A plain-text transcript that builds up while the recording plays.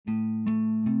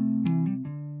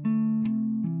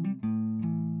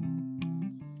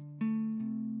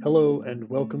Hello and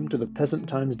welcome to the Peasant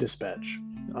Times Dispatch.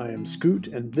 I am Scoot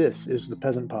and this is the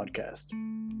Peasant Podcast.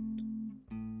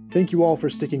 Thank you all for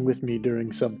sticking with me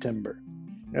during September.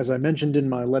 As I mentioned in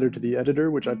my letter to the editor,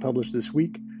 which I published this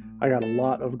week, I got a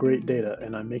lot of great data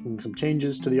and I'm making some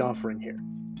changes to the offering here.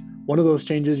 One of those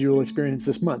changes you will experience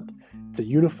this month. It's a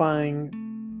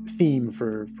unifying theme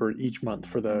for each month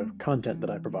for the content that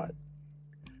I provide.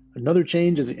 Another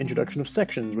change is the introduction of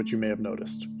sections, which you may have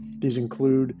noticed. These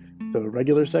include the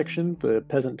regular section, the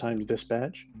Peasant Times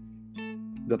Dispatch,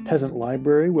 the Peasant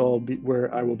Library,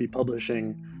 where I will be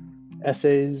publishing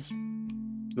essays,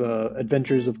 the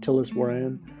Adventures of Tillis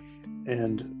Waran,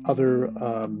 and other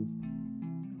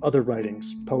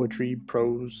writings, poetry,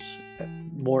 prose,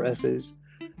 more essays,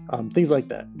 things like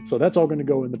that. So that's all going to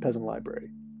go in the Peasant Library.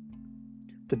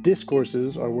 The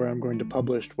discourses are where I'm going to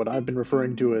publish what I've been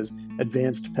referring to as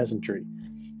advanced peasantry.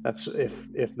 That's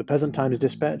if the Peasant Times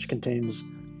Dispatch contains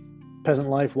Peasant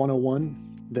Life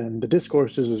 101, then the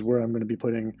discourses is where I'm going to be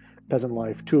putting Peasant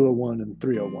Life 201 and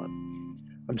 301.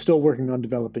 I'm still working on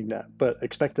developing that, but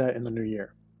expect that in the new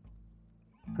year.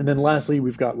 And then lastly,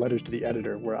 we've got letters to the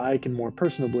editor, where I can more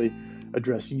personally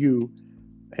address you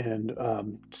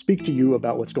and speak to you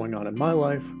about what's going on in my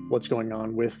life, what's going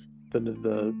on with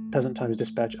the Peasant Times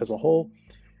Dispatch as a whole,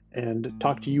 and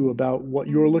talk to you about what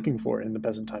you're looking for in the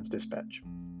Peasant Times Dispatch.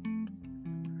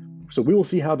 So we will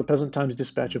see how the Peasant Times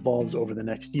Dispatch evolves over the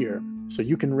next year, so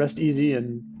you can rest easy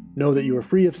and know that you are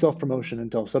free of self-promotion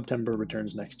until September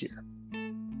returns next year.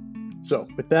 So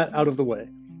with that out of the way,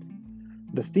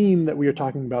 the theme that we are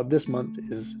talking about this month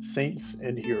is saints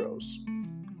and heroes.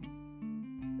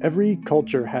 Every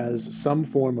culture has some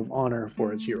form of honor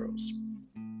for its heroes.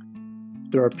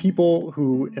 There are people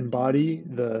who embody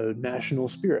the national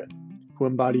spirit, who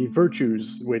embody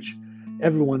virtues which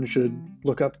everyone should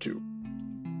look up to.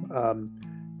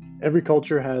 Every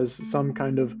culture has some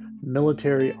kind of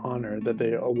military honor that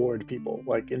they award people.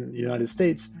 Like in the United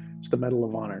States, it's the Medal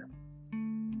of Honor.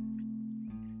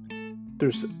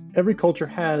 Every culture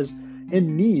has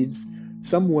and needs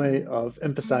some way of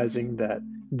emphasizing that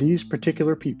these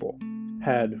particular people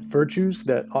had virtues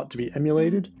that ought to be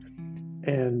emulated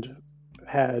and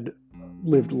had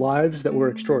lived lives that were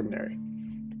extraordinary.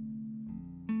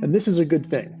 And this is a good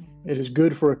thing. It is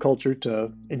good for a culture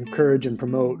to encourage and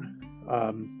promote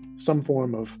some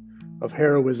form of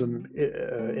heroism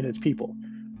in its people.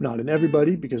 Not in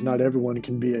everybody, because not everyone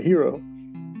can be a hero,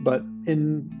 but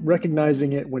in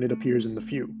recognizing it when it appears in the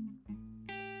few.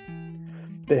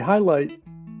 They highlight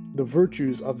the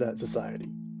virtues of that society.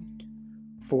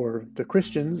 For the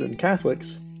Christians and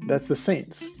Catholics, that's the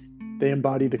saints. They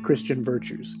embody the Christian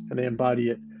virtues, and they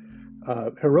embody it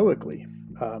heroically,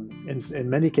 in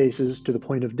many cases to the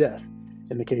point of death,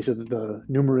 in the case of the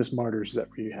numerous martyrs that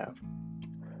we have.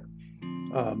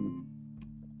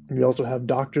 We also have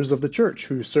doctors of the church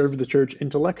who served the church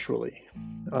intellectually.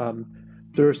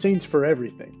 There are saints for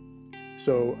everything.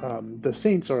 So the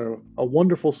saints are a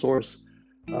wonderful source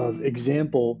of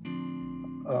example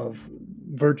of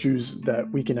virtues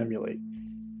that we can emulate.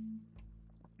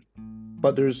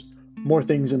 But there's more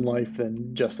things in life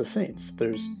than just the saints.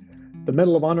 There's the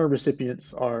Medal of Honor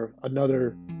recipients are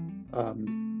another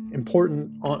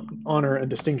important honor and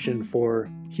distinction for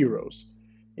heroes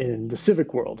in the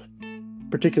civic world,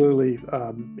 particularly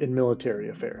in military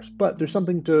affairs. But there's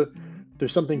something to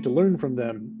learn from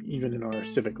them even in our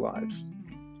civic lives.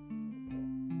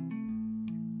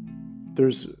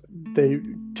 They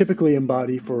typically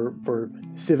embody for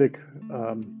civic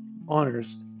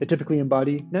honors. They typically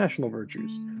embody national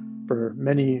virtues. For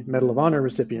many Medal of Honor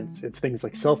recipients, it's things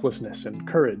like selflessness and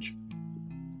courage.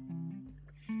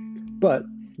 But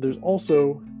there's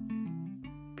also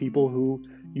people who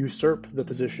usurp the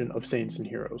position of saints and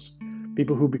heroes.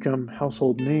 People who become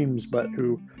household names, but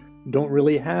who don't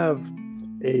really have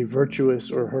a virtuous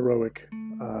or heroic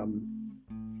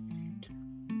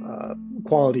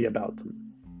quality about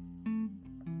them.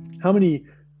 How many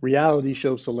reality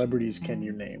show celebrities can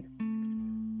you name?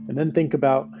 And then think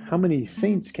about how many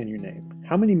saints can you name?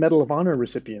 How many Medal of Honor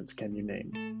recipients can you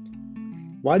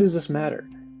name? Why does this matter?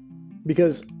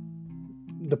 Because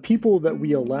the people that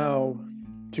we allow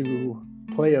to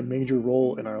play a major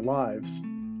role in our lives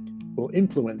will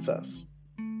influence us.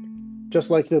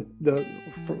 Just like the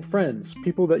friends,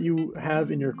 people that you have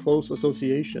in your close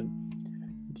association,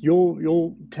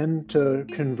 you'll tend to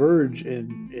converge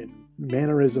in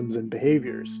mannerisms and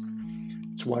behaviors.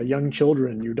 It's why young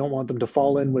children, you don't want them to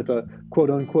fall in with a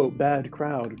quote-unquote bad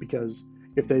crowd, because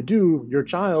if they do, your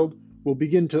child will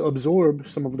begin to absorb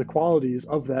some of the qualities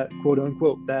of that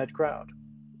quote-unquote bad crowd.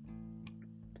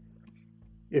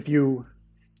 If you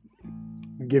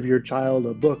give your child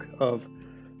a book of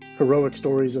heroic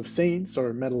stories of saints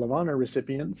or Medal of Honor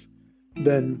recipients,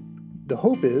 then the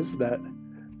hope is that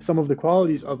some of the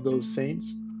qualities of those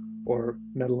saints or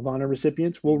Medal of Honor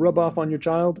recipients will rub off on your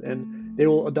child and they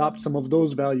will adopt some of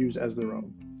those values as their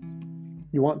own.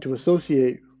 You want to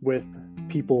associate with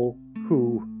people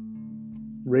who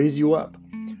raise you up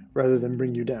rather than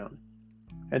bring you down.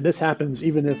 And this happens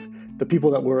even if the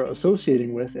people that we're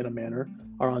associating with in a manner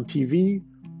are on TV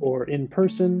or in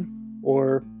person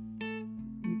or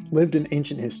lived in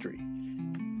ancient history.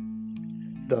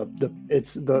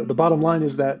 The bottom line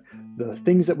is that the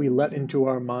things that we let into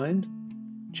our mind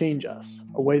change us.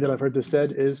 A way that I've heard this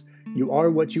said is, you are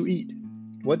what you eat.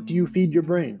 What do you feed your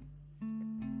brain?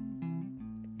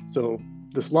 So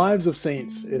this Lives of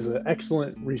Saints is an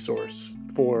excellent resource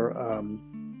for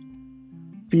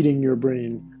feeding your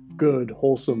brain good,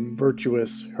 wholesome,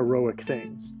 virtuous, heroic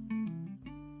things.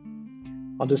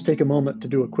 I'll just take a moment to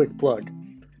do a quick plug.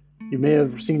 You may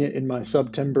have seen it in my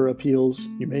September appeals.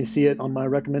 You may see it on my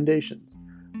recommendations.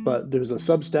 But there's a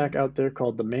Substack out there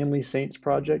called the Manly Saints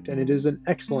Project, and it is an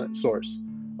excellent source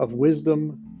of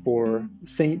wisdom for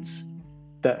saints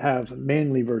that have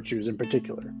manly virtues in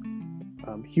particular.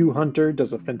 Hugh Hunter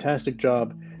does a fantastic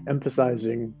job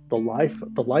emphasizing the life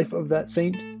of that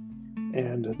saint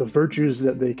and the virtues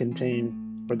that they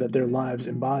contain or that their lives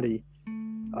embody,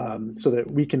 so that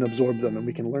we can absorb them and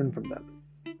we can learn from them.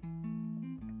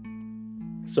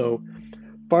 So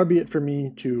far be it for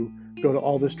me to go to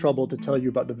all this trouble to tell you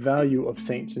about the value of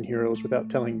saints and heroes without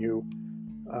telling you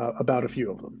about a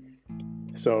few of them.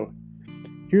 So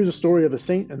here's a story of a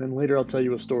saint, and then later I'll tell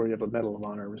you a story of a Medal of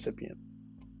Honor recipient.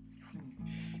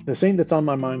 The saint that's on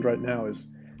my mind right now is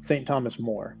St. Thomas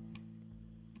More.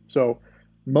 So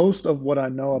most of what I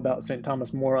know about St.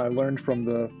 Thomas More I learned from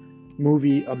the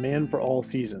movie A Man for All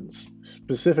Seasons.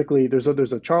 Specifically, there's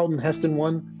a Charlton Heston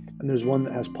one, and there's one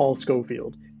that has Paul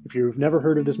Scofield. If you've never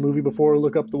heard of this movie before,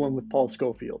 look up the one with Paul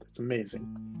Scofield. It's amazing.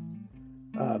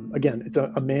 Again, it's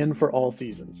a Man for All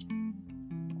Seasons.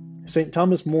 St.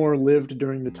 Thomas More lived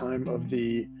during the time of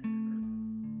the,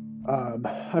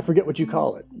 I forget what you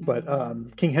call it, but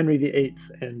King Henry VIII,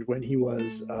 and when he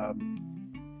was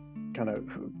kind of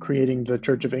creating the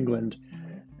Church of England,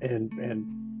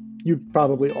 and you've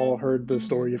probably all heard the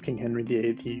story of King Henry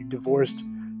VIII. He divorced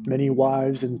many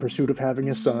wives in pursuit of having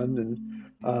a son, and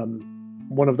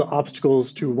one of the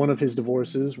obstacles to one of his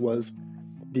divorces was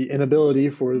the inability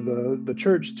for the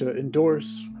church to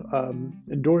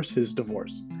endorse his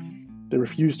divorce. They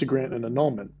refused to grant an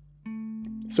annulment.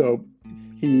 So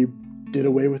he did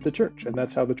away with the church, and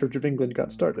that's how the Church of England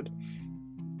got started.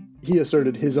 He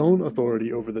asserted his own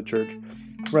authority over the church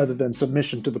rather than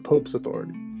submission to the Pope's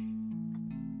authority.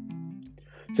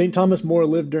 St. Thomas More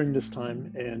lived during this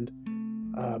time, and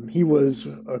he was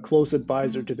a close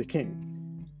advisor to the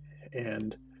king.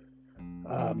 And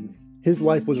his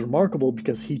life was remarkable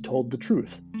because he told the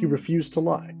truth. He refused to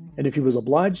lie. And if he was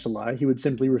obliged to lie, he would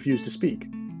simply refuse to speak.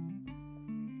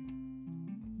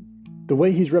 The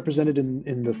way he's represented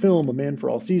in the film A Man for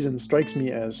All Seasons strikes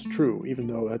me as true, even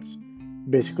though that's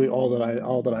basically all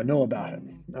that I know about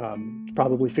him. It's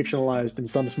probably fictionalized in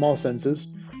some small senses,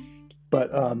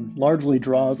 but largely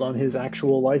draws on his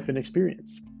actual life and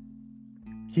experience.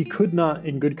 He could not,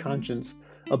 in good conscience,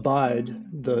 abide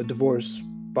the divorce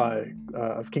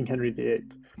of King Henry VIII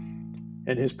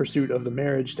and his pursuit of the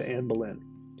marriage to Anne Boleyn.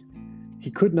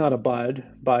 He could not abide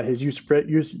by his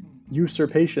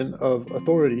usurpation of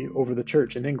authority over the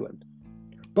church in England.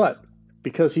 But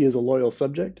because he is a loyal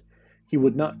subject, he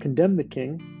would not condemn the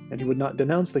king, and he would not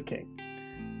denounce the king,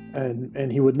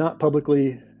 and he would not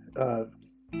publicly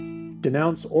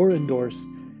denounce or endorse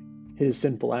his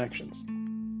sinful actions.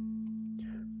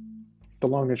 The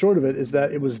long and short of it is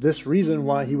that it was this reason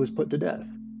why he was put to death.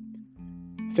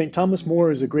 St. Thomas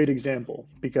More is a great example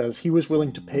because he was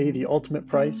willing to pay the ultimate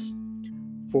price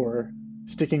for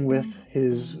sticking with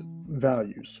his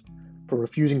values, for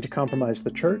refusing to compromise the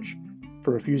church,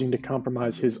 for refusing to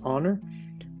compromise his honor,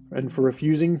 and for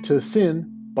refusing to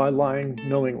sin by lying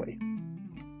knowingly.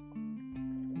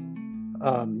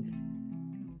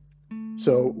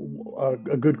 So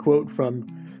a good quote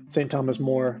from St. Thomas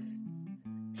More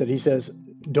he says,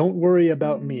 "Don't worry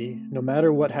about me, no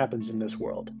matter what happens in this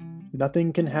world.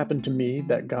 Nothing can happen to me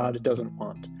that God doesn't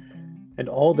want. And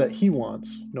all that he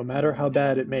wants, no matter how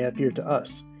bad it may appear to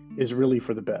us, is really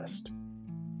for the best."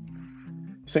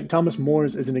 St. Thomas More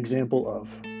is an example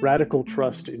of radical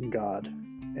trust in God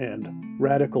and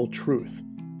radical truth.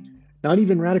 Not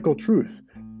even radical truth,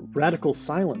 radical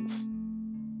silence.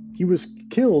 He was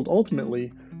killed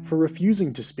ultimately for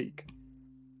refusing to speak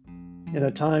in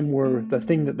a time where the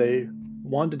thing that they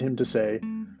wanted him to say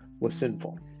was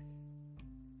sinful.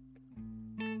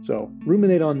 So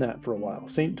ruminate on that for a while.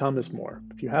 St. Thomas More.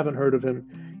 If you haven't heard of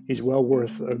him, he's well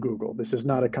worth a Google. This is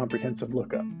not a comprehensive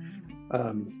lookup.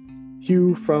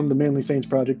 Hugh from the Manly Saints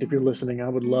Project, if you're listening, I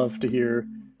would love to hear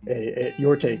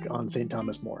your take on St.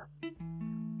 Thomas More.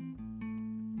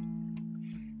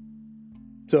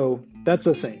 So that's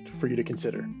a saint for you to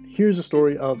consider. Here's a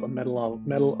story of a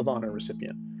Medal of Honor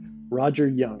recipient, Roger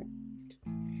Young.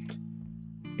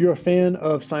 If you're a fan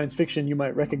of science fiction, you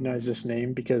might recognize this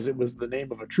name because it was the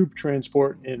name of a troop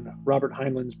transport in Robert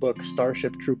Heinlein's book,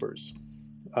 Starship Troopers.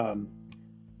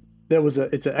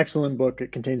 It's an excellent book.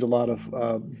 It contains a lot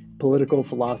of political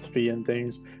philosophy and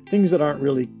things that aren't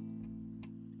really,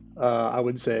 I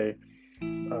would say,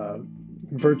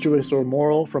 virtuous or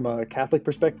moral from a Catholic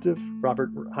perspective.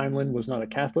 Robert Heinlein was not a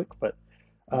Catholic, but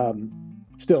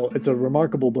still, it's a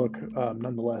remarkable book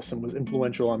nonetheless, and was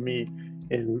influential on me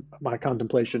in my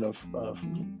contemplation of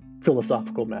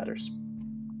philosophical matters.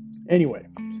 Anyway,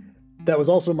 that was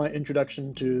also my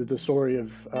introduction to the story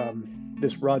of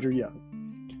this Roger Young.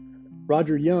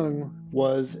 Roger Young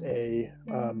was a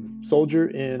soldier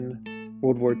in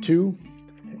World War II,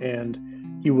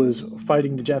 and he was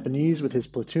fighting the Japanese with his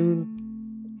platoon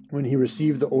when he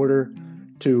received the order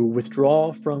to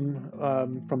withdraw from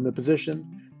the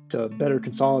position to better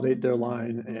consolidate their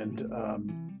line. And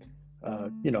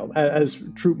as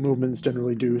troop movements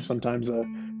generally do, sometimes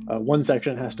one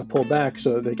section has to pull back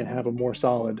so that they can have a more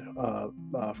solid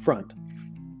front.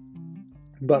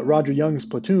 But Roger Young's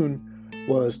platoon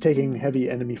was taking heavy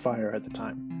enemy fire at the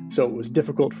time, so it was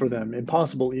difficult for them,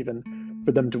 impossible even,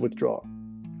 for them to withdraw.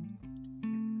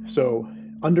 So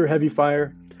under heavy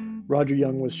fire, Roger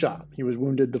Young was shot. He was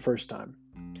wounded the first time.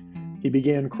 He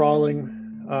began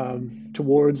crawling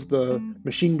towards the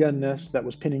machine gun nest that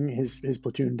was pinning his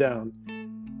platoon down,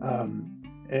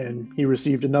 and he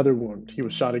received another wound. He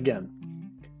was shot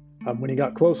again. When he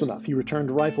got close enough, he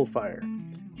returned rifle fire.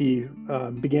 He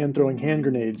began throwing hand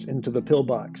grenades into the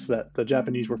pillbox that the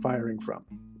Japanese were firing from,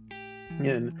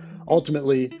 and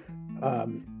ultimately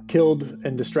killed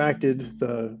and distracted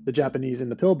the Japanese in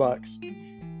the pillbox,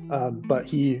 but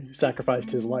he sacrificed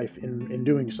his life in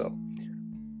doing so.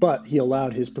 But he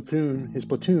allowed his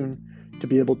platoon to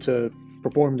be able to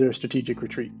perform their strategic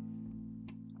retreat.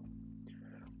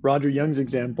 Roger Young's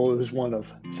example is one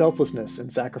of selflessness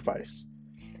and sacrifice,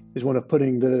 is one of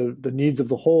putting the needs of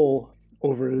the whole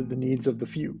over the needs of the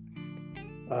few.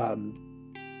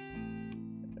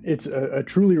 It's a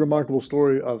truly remarkable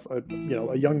story of a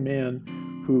young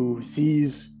man who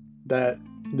sees that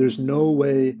there's no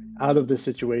way out of this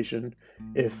situation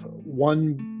if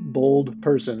one bold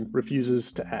person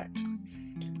refuses to act.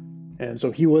 And so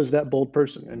he was that bold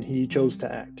person, and he chose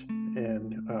to act.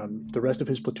 And the rest of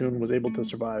his platoon was able to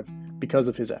survive because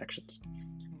of his actions.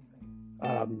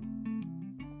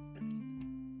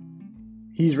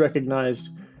 He's recognized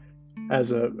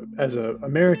as a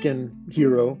American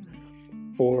hero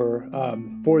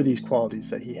for these qualities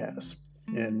that he has,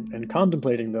 and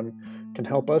contemplating them can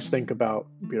help us think about,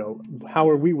 how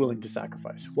are we willing to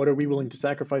sacrifice? What are we willing to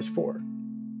sacrifice for?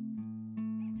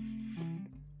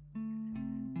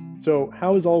 So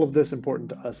how is all of this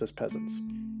important to us as peasants?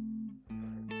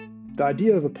 The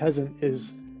idea of a peasant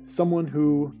is someone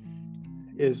who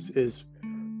is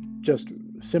just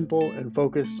simple and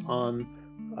focused on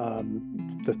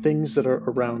the things that are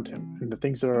around him and the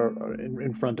things that are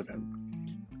in front of him.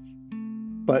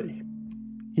 But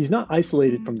he's not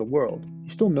isolated from the world. He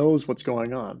still knows what's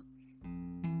going on.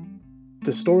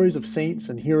 The stories of saints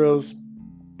and heroes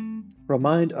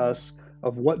remind us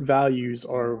of what values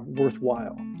are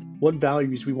worthwhile, what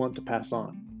values we want to pass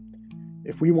on.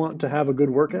 If we want to have a good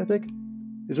work ethic,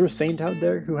 is there a saint out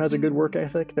there who has a good work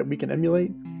ethic that we can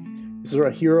emulate? Is there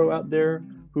a hero out there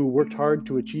who worked hard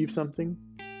to achieve something?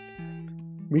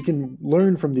 We can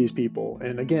learn from these people,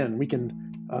 and again, we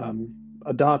can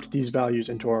adopt these values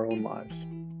into our own lives.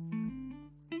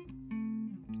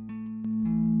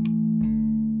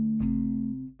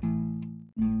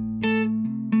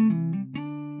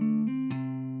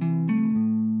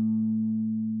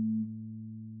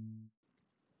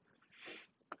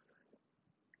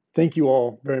 Thank you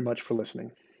all very much for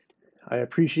listening. I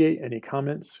appreciate any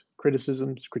comments,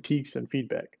 criticisms, critiques, and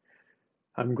feedback.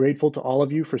 I'm grateful to all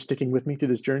of you for sticking with me through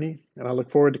this journey, and I look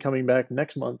forward to coming back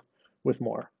next month with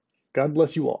more. God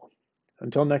bless you all.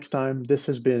 Until next time, this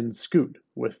has been Scoot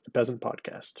with the Peasant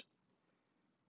Podcast.